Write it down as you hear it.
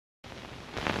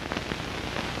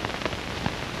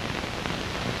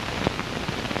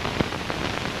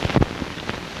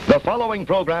following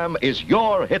program is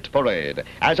Your Hit Parade,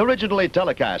 as originally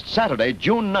telecast Saturday,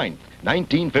 June 9th,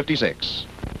 1956.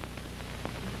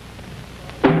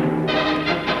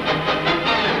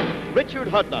 Richard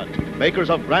Hudnut, makers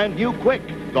of brand new Quick,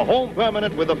 the home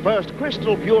permanent with the first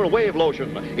crystal pure wave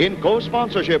lotion, in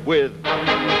co-sponsorship with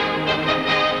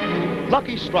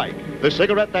Lucky Strike, the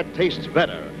cigarette that tastes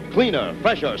better, cleaner,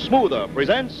 fresher, smoother,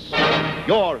 presents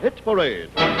Your Hit Parade.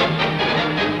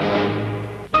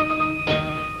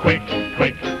 Quick,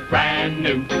 quick, brand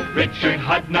new, Richard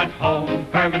Hudnut home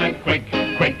permanent. Quick,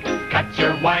 quick, cuts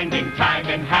your winding time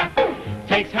in half,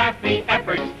 takes half the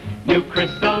effort. New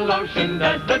crystal lotion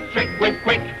does the trick with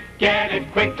Quick. Get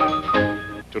it quick.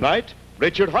 Tonight,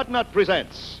 Richard Hudnut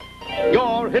presents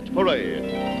Your Hit Parade.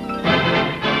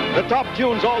 The top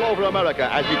tunes all over America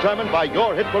as determined by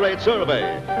Your Hit Parade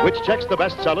survey, which checks the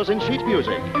bestsellers in sheet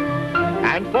music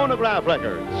and phonograph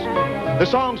records, the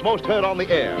songs most heard on the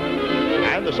air,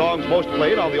 and the songs most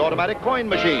played on the automatic coin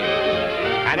machine.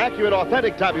 An accurate,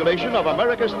 authentic tabulation of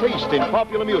America's taste in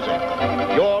popular music.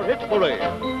 Your Hit Parade.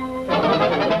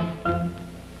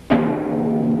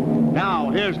 Now,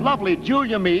 here's lovely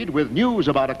Julia Meade with news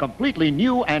about a completely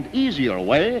new and easier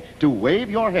way to wave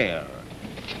your hair.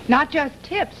 Not just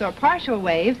tips or partial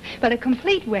waves, but a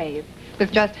complete wave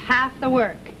with just half the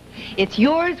work. It's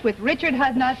yours with Richard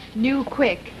Hudnut's new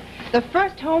Quick, the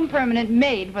first home permanent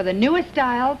made for the newest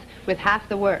styles with half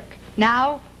the work.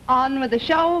 Now, on with the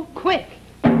show, Quick.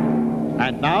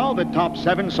 And now, the top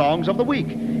 7 songs of the week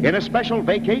in a special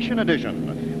vacation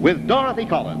edition with Dorothy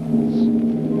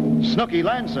Collins, Snooky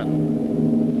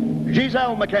Lanson,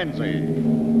 Giselle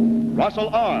McKenzie,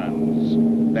 Russell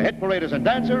Arns, the Hit Paraders and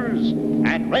Dancers,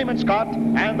 and Raymond Scott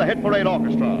and the Hit Parade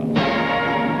Orchestra.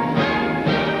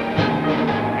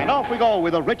 And off we go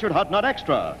with a Richard Hudnut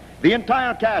Extra. The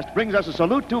entire cast brings us a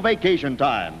salute to vacation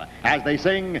time as they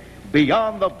sing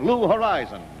Beyond the Blue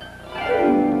Horizon.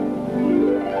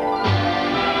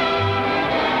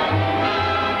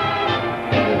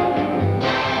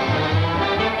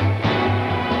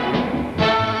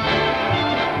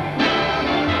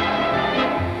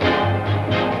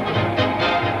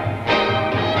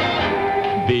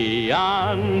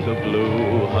 Beyond the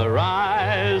blue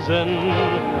horizon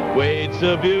waits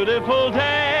a beautiful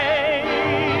day.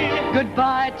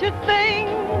 Goodbye to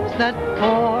things that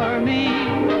bore me.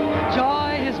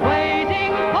 Joy is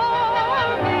waiting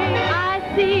for me.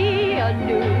 I see a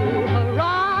new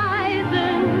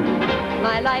horizon.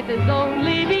 My life has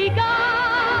only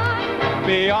begun.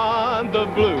 Beyond the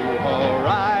blue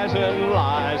horizon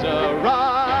lies a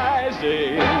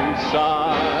rising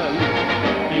sun.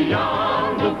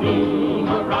 Beyond the blue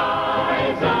horizon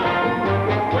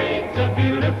waits a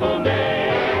beautiful day.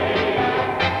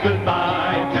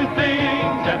 Goodbye to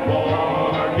things that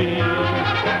bore me.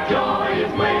 Joy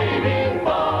is waiting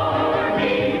for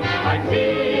me. I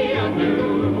see a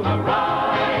new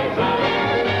horizon.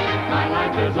 My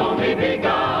life has only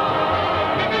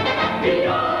begun.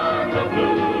 Beyond the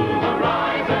blue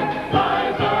horizon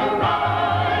lies a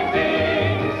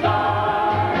rising sun.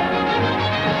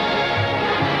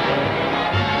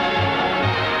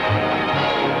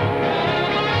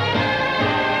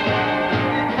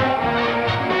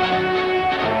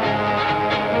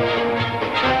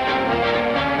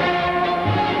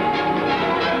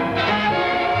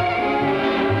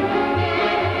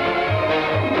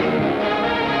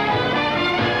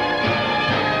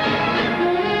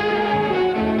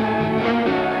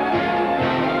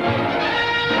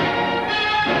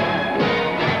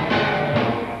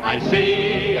 I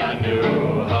see a new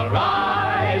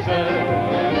horizon.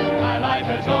 My life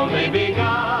has only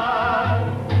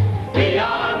begun.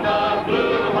 Beyond the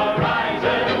blue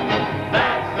horizon,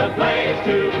 that's the place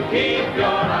to keep your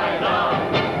eyes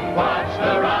on. Watch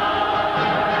the rising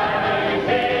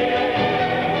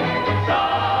sun.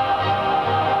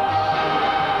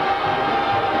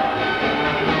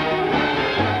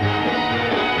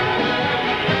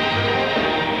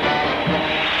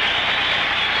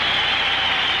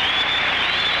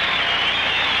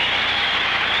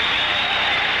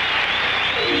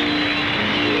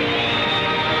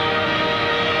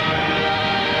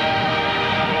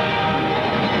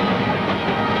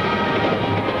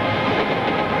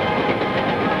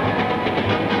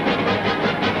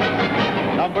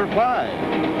 Number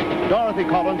 5, Dorothy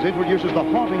Collins introduces the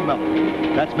haunting melody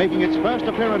that's making its first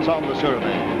appearance on the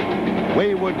survey,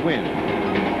 Wayward Wind.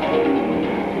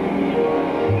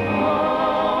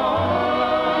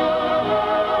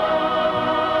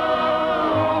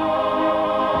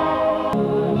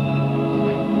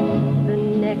 The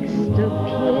next of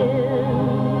kin,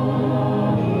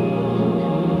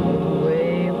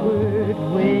 wayward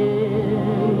wind.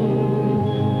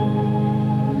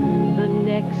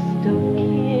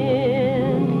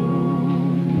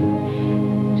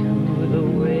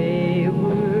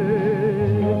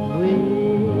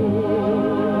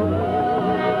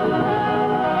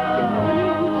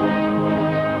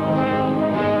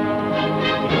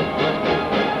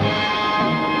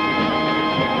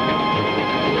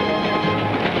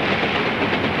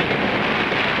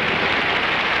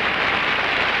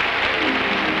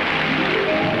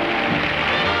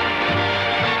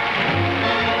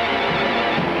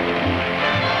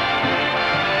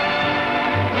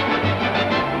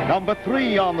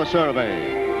 3 on the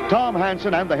survey. Tom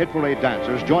Hansen and the Hit Parade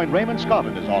dancers join Raymond Scott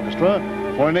and his orchestra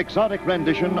for an exotic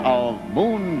rendition of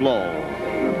Moon Glow.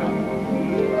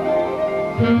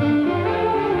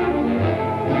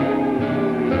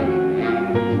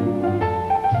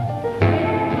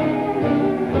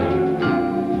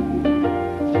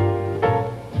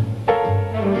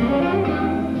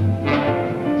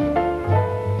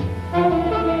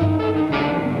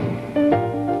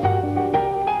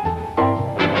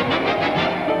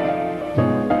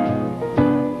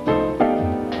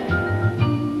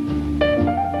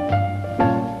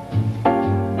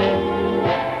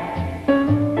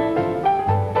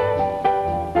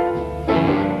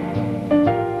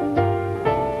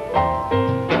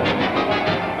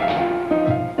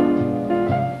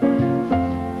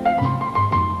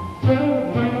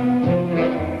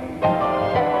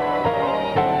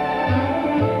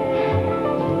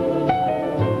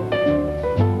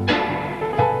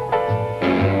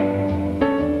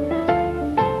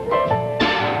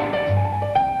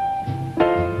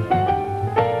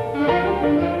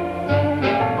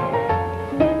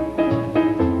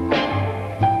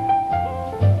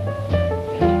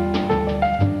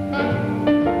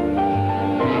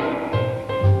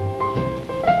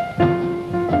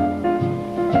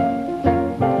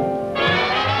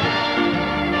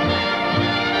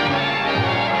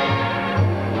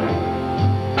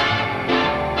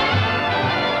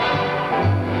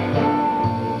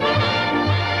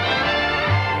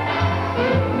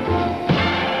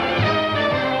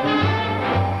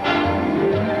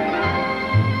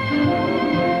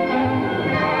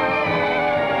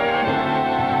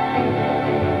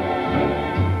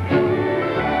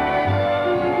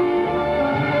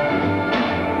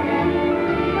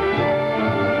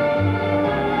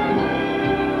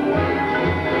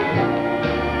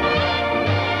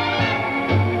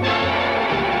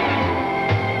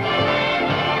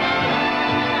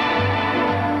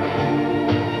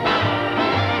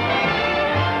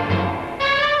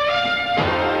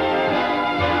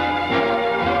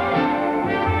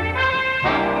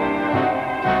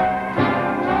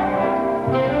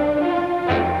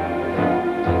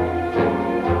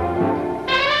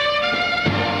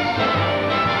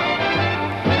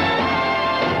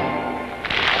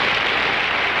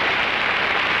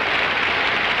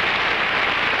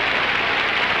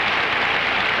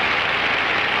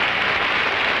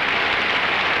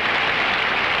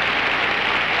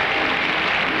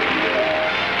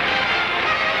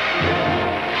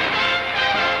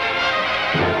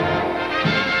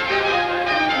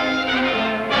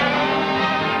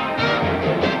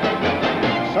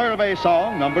 Survey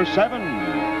song number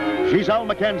 7. Giselle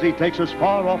Mackenzie takes us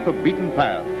far off the beaten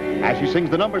path as she sings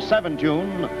the number 7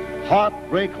 tune,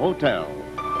 Heartbreak Hotel.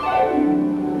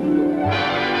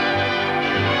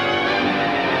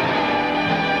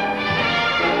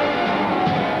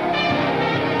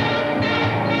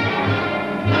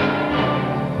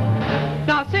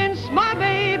 Now since my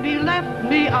baby left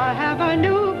me, I have a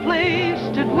new place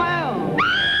to dwell.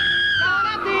 Down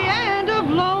at the end of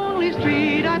Lonely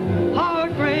Street at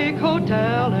Heartbreak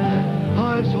Hotel. And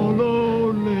I'm so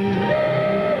lonely,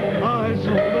 I'm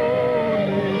so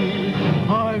lonely,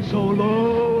 I'm so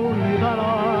lonely that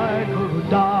I could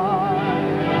die.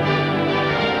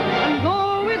 And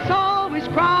though it's always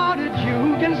crowded,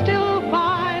 you can still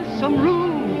find some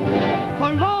room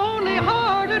for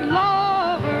lonely-hearted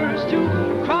lovers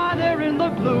to cry there in the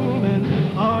gloom. And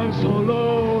I'm so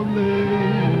lonely,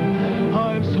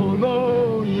 I'm so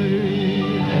lonely,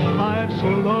 I'm so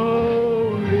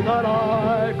lonely that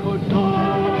I could die.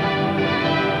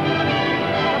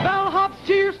 The bellhop's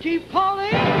tears keep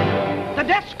falling, the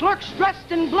desk clerk's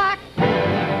dressed in black.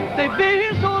 They've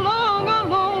been so long on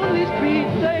Lonely Street,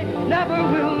 they never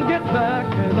will get back.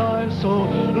 And I'm so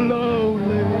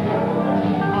lonely,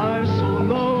 I'm so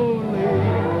lonely,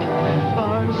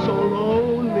 I'm so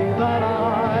lonely that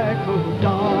I could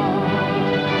die.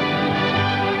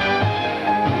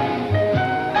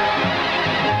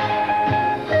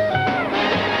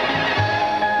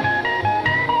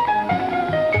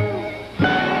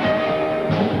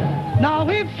 Now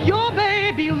if your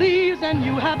baby leaves and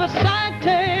you have a sad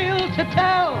tale to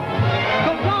tell,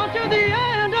 go down to the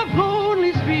end of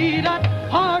Lonely Street at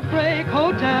Heartbreak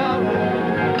Hotel.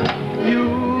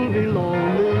 You'll be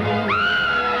lonely,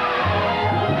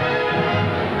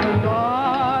 and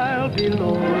I'll be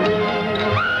lonely.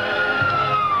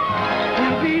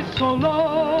 We'll be so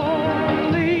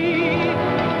lonely,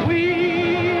 we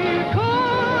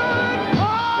could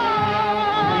cry.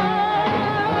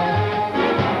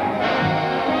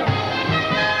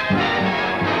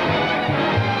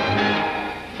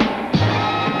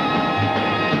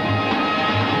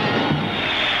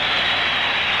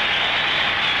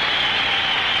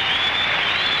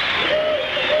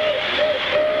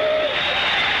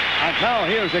 Now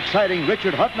here's exciting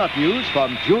Richard Hutnut news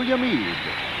from Julia Meade.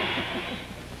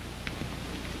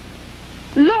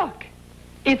 Look,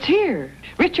 it's here.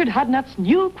 Richard Hudnut's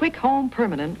new Quick Home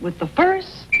Permanent with the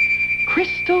first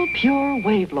crystal pure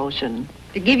wave lotion.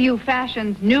 To give you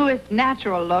fashion's newest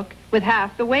natural look with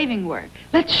half the waving work.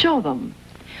 Let's show them.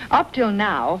 Up till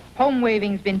now, home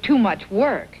waving's been too much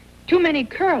work, too many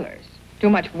curlers, too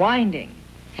much winding.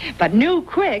 But new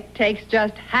Quick takes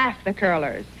just half the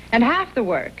curlers and half the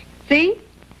work. See?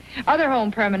 Other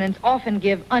home permanents often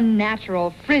give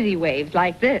unnatural, frizzy waves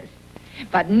like this.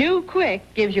 But new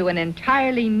Quick gives you an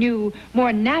entirely new,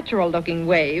 more natural-looking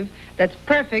wave that's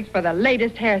perfect for the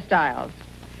latest hairstyles.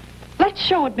 Let's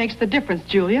show what makes the difference,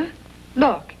 Julia.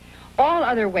 Look, all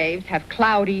other waves have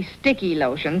cloudy, sticky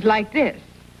lotions like this.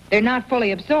 They're not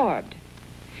fully absorbed.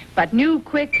 But new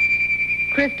Quick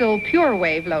Crystal Pure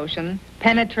Wave Lotion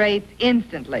penetrates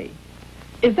instantly.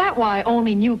 Is that why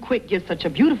only new Quick gives such a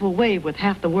beautiful wave with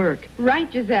half the work? Right,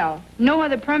 Giselle. No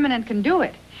other permanent can do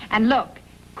it. And look,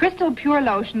 Crystal Pure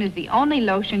Lotion is the only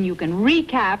lotion you can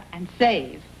recap and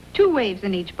save. 2 waves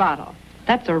in each bottle.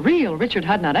 That's a real Richard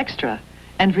Hudnut extra.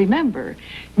 And remember,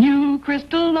 new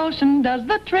Crystal Lotion does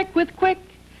the trick with Quick.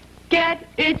 Get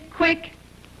it quick.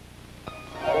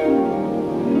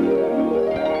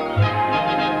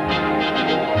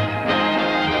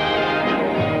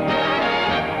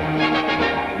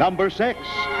 Number 6,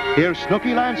 here's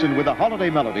Snooky Lanson with a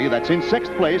holiday melody that's in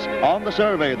 6th place on the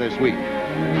survey this week.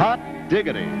 Hot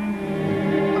Diggity.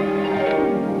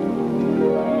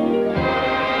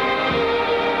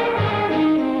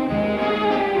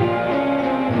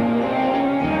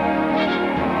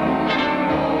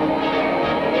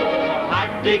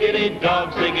 Diggity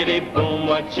dog, diggity boom,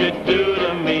 what you do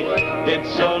to me?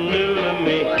 It's so new to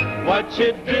me. What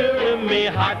you do to me?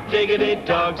 Hot diggity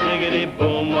dog, diggity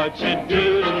boom, what you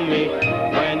do to me?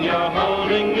 When you're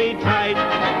holding me tight,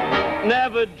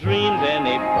 never dreamed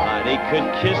anybody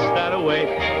could kiss that away,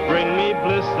 bring me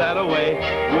bliss that away,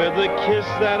 with a kiss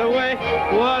that away.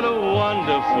 What a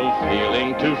wonderful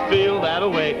feeling to feel that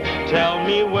away. Tell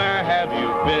me, where have you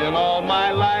been all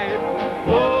my life?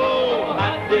 Oh,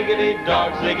 hot diggity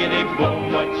dog, ziggity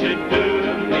boom, what you do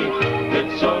to me?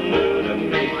 It's so new to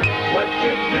me. What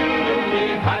you do to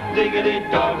me? Hot diggity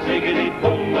dog, ziggity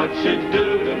boom, what you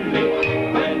do to me?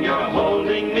 When you're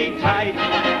holding me tight.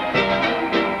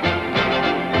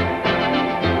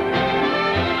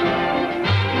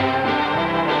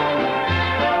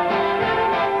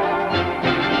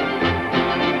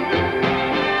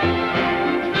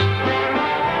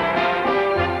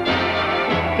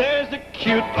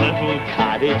 Cute little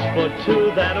cottage for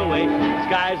 2 that away.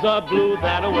 Skies are blue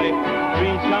that away.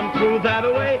 Dreams come true that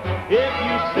away. If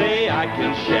you say I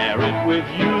can share it with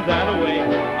you that away,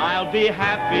 I'll be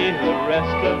happy the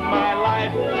rest of my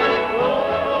life.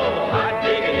 Oh, hot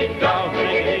diggity dog,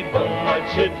 diggity boom, what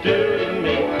you do to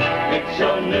me? It's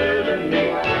so new to me.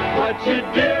 What you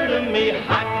do to me?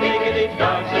 Hot diggity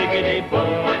dog, diggity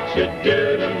boom, what you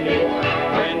do to me?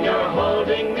 When you're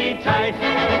holding me tight.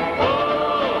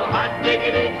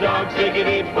 Diggity dog,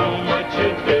 diggity boom, what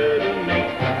you do to me?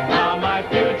 Now my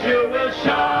future will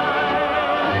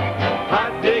shine.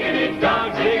 Hot diggity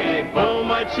dog, diggity boom,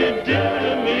 what you do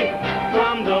to me?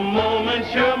 From the moment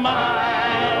you're mine.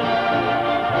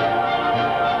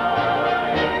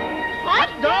 Hot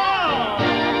dog!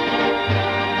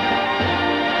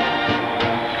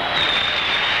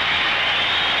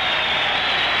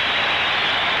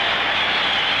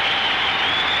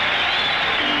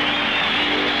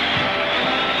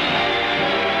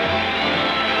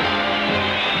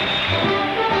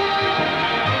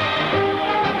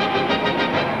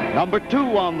 Number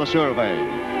 2 on the survey.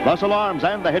 Bus Alarms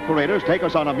and the Hit Paraders take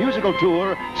us on a musical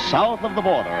tour south of the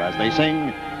border as they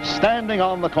sing Standing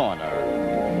on the Corner.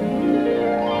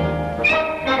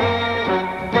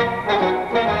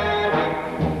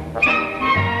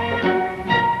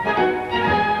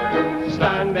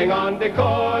 Standing on the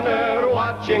corner,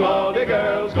 watching all the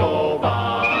girls go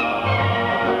by.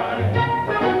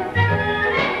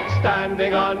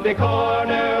 Standing on the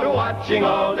corner, watching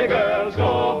all the girls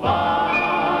go by.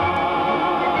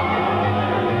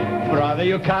 Brother,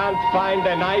 you can't find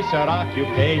a nicer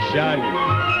occupation.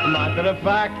 Matter of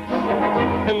fact,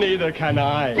 neither can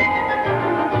I.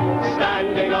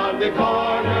 Standing on the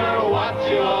corner,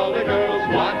 watching all the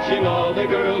girls, watching all the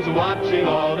girls, watching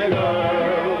all the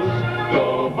girls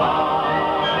go by.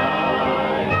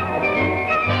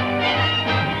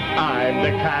 I'm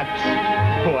the cat,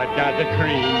 what got the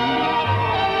cream.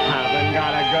 Haven't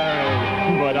got a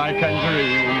girl, but I can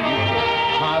dream.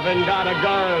 Haven't got a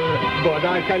girl, but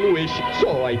I can wish.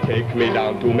 So I take me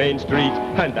down to Main Street,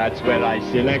 and that's where I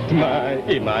select my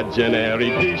imaginary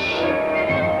dish.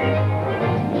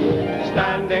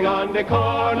 Standing on the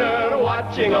corner,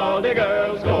 watching all the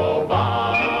girls go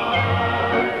by.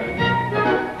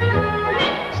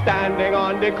 Standing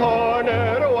on the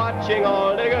corner, watching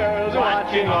all the girls,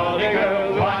 watching all the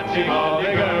girls, watching all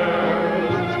the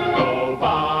girls go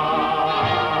by.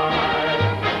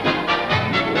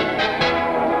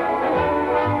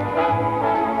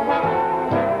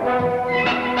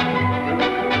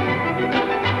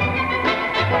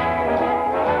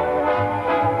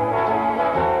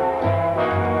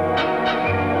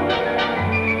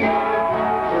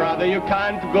 You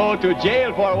can't go to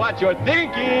jail for what you're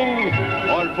thinking,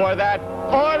 or for that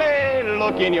ole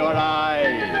look in your eye.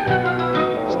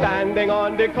 Standing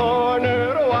on the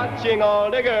corner, watching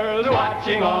all the girls,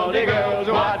 watching all the girls,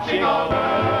 watching all the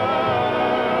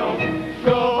girls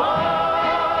go by.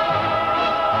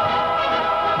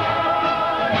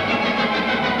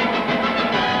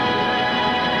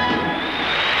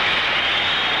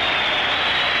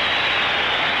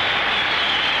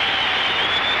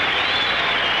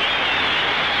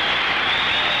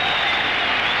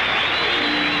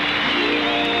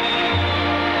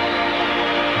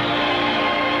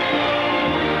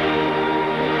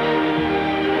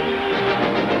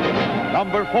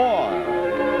 Number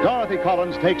 4, Dorothy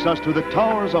Collins takes us to the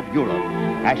towers of Europe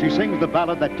as she sings the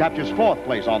ballad that captures 4th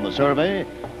place on the survey,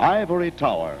 Ivory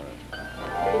Tower.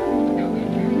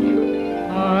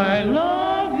 I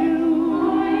love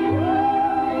you.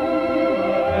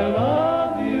 I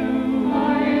love you.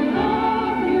 I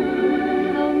love you.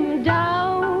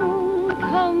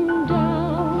 Come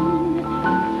down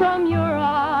from your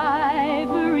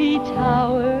ivory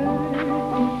tower.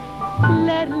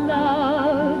 Let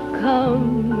love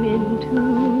come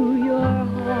into your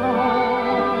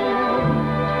heart.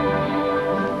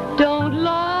 Don't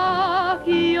lock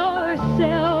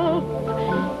yourself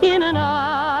in an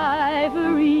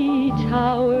ivory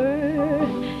tower.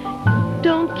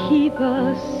 Don't keep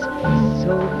us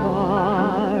so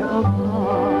far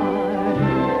apart.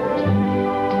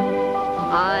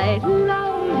 I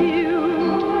love you.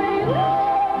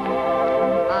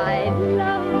 I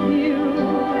love you.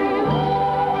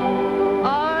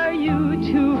 Are you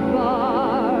too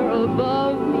far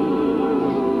above me?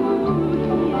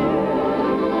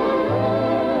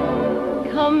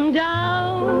 Come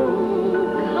down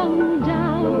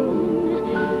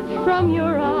from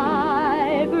your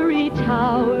ivory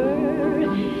tower.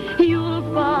 You'll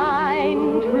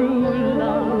find true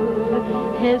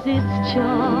love has its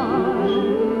charms.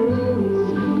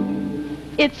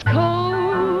 It's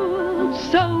cold,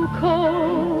 so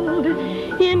cold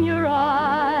in your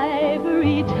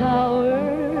ivory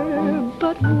tower,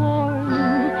 but warm,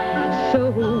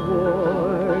 so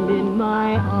warm in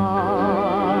my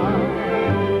arms.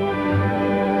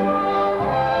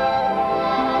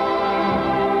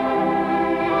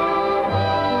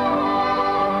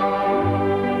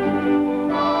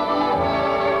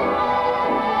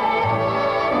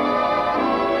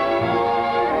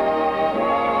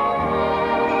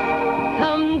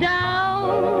 Come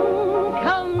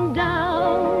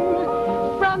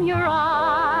down from your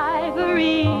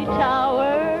ivory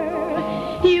tower.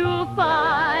 You'll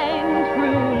find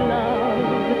true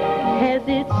love has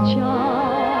its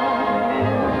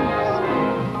charms.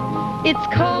 It's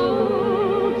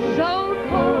cold, so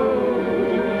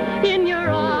cold in your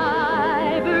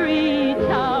ivory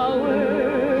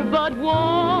tower, but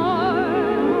warm,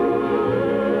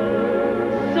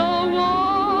 so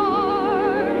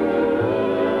warm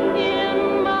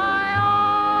in my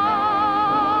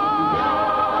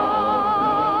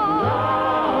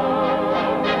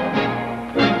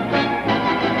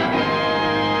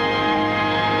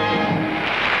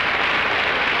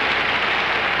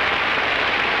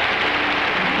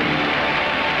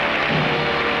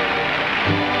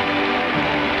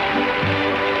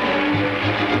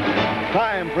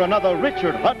Time for another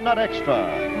Richard Hudnut Extra.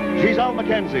 She's Al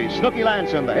Mackenzie, Snooky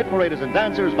Lanson. The hit paraders and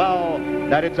dancers vow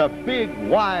that it's a big,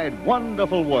 wide,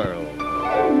 wonderful world.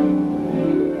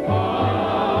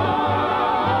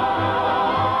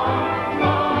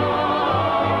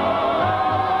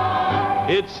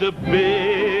 It's a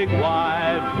big,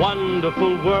 wide,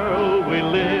 wonderful world we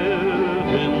live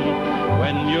in.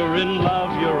 When you're in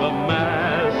love, you're a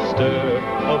master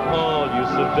of all you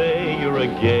survey. You're a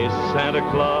gay Santa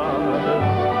Claus.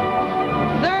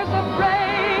 There's a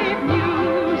brave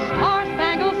new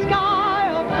star-spangled sky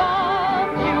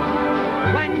above you.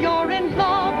 When you're in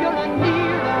love, you're a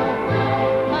hero,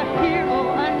 a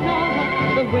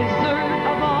noble, the wizard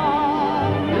of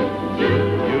Oz.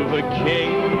 You've a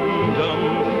king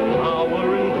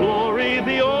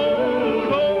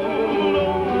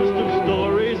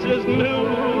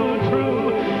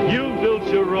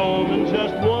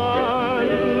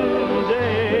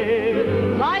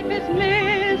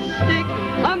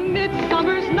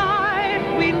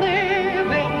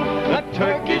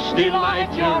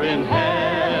delight, you're in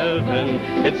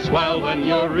heaven. It's swell when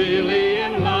you're really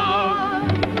in love.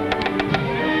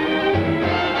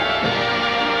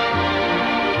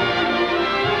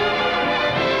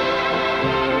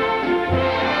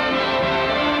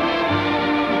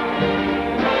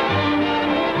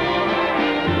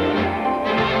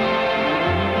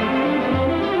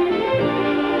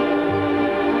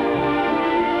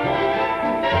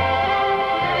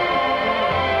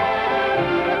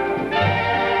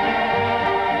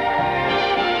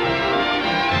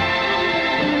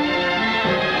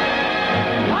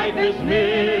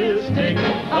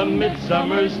 A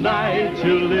midsummer's night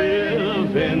to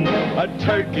live in, a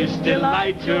Turkish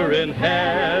delight, you're in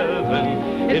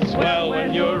heaven. It's swell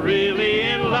when you're really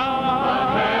in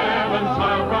love. Heaven's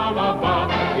swell from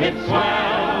above. It's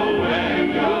swell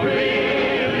when you're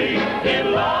really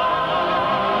in love.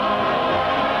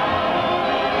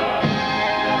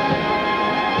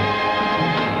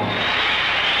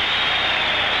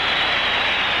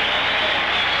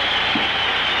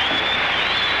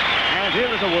 And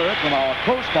here is a word from our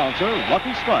co-sponsor,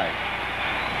 Lucky Strike.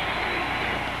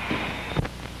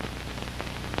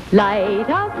 Light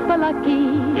up a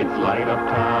lucky. It's light up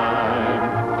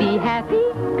time. Be happy,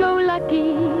 go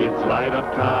lucky. It's light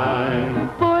up time.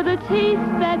 For the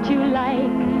taste that you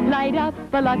like, light up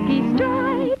a Lucky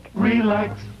Strike.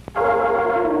 Relax.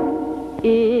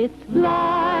 It's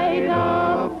light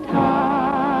up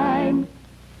time.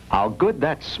 How good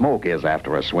that smoke is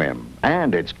after a swim.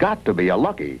 And it's got to be a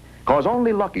Lucky, because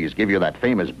only Luckies give you that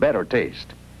famous better taste.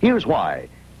 Here's why.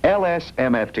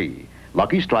 LSMFT.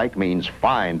 Lucky Strike means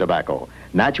fine tobacco.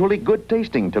 Naturally good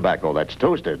tasting tobacco that's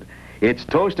toasted. It's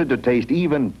toasted to taste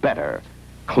even better.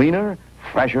 Cleaner,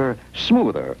 fresher,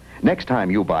 smoother. Next time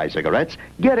you buy cigarettes,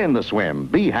 get in the swim.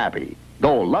 Be happy.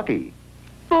 Go Lucky.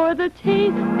 For the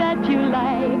taste that you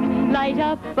like, light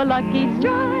up a Lucky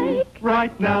Strike.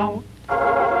 Right now.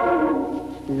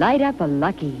 Light up a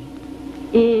Lucky.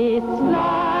 It's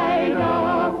light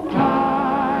up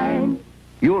time.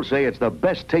 You'll say it's the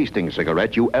best tasting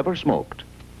cigarette you ever smoked.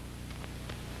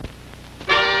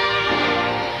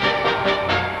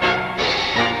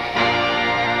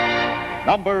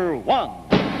 Number 1,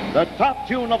 the top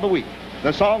tune of the week.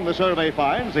 The song the survey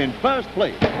finds in first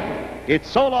place. It's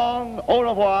So Long, Au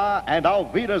Revoir, and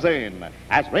Auf Wiedersehen,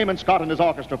 as Raymond Scott and his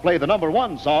orchestra play the number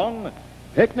 1 song,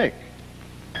 Picnic.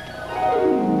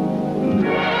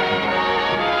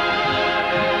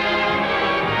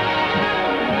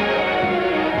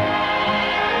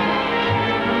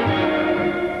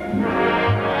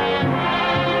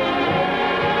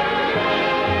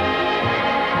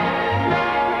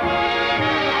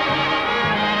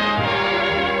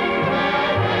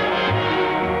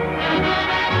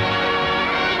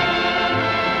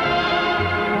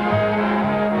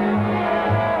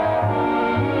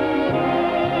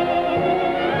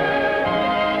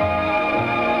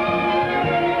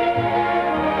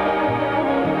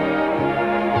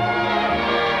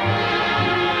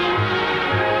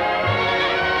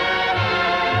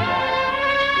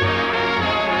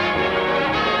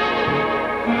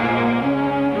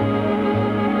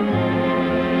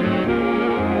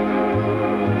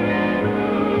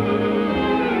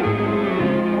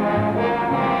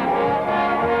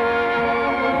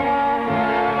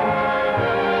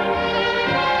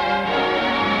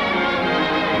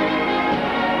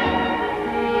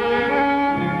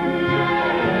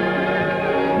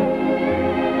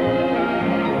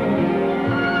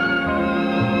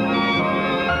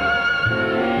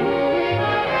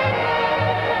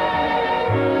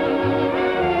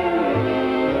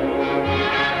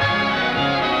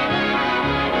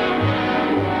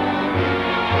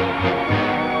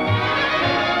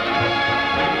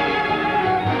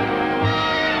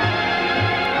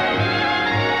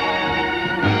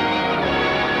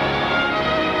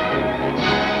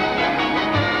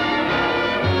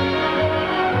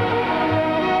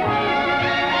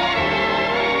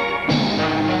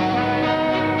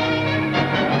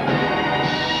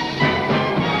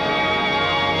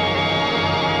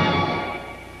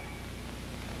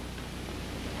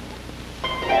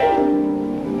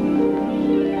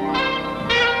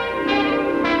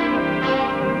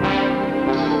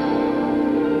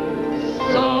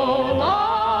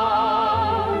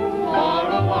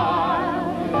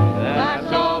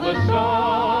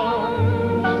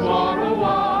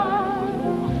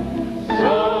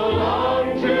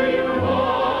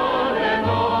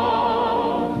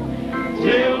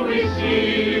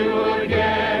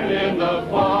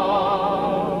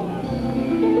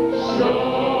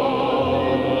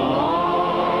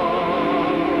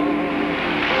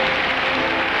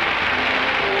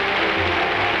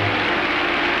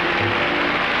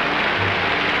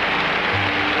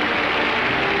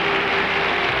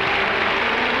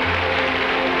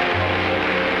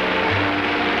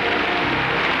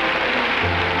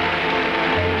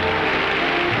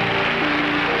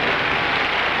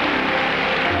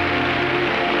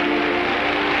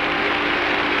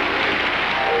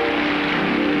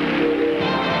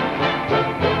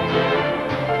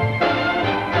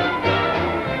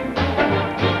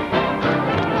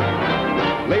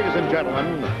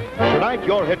 gentlemen, tonight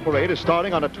your hit parade is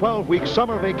starting on a 12-week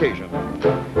summer vacation.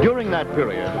 During that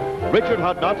period, Richard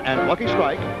Hudnut and Lucky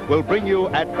Strike will bring you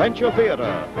Adventure Theater,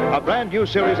 a brand new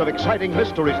series of exciting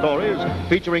mystery stories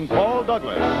featuring Paul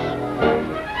Douglas.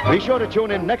 Be sure to tune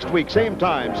in next week, same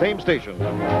time, same station.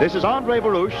 This is Andre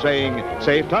Baruch saying,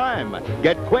 save time,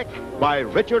 get quick by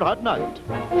Richard Hudnut.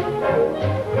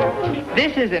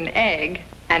 This is an egg,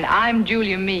 and I'm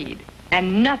Julia Mead.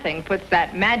 And nothing puts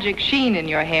that magic sheen in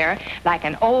your hair like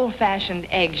an old-fashioned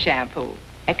egg shampoo.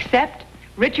 Except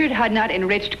Richard Hudnut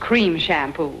Enriched Cream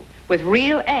Shampoo with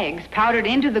real eggs powdered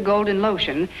into the golden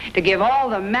lotion to give all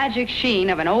the magic sheen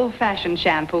of an old-fashioned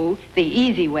shampoo the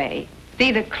easy way.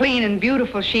 See the clean and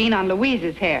beautiful sheen on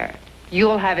Louise's hair.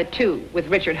 You'll have it too with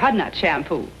Richard Hudnut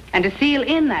Shampoo. And to seal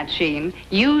in that sheen,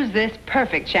 use this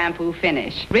perfect shampoo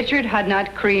finish. Richard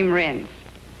Hudnut Cream Rinse.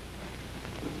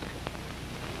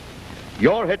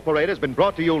 Your Hit Parade has been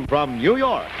brought to you from New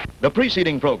York. The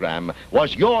preceding program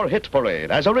was Your Hit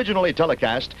Parade, as originally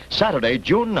telecast Saturday,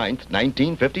 June 9th,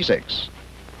 1956.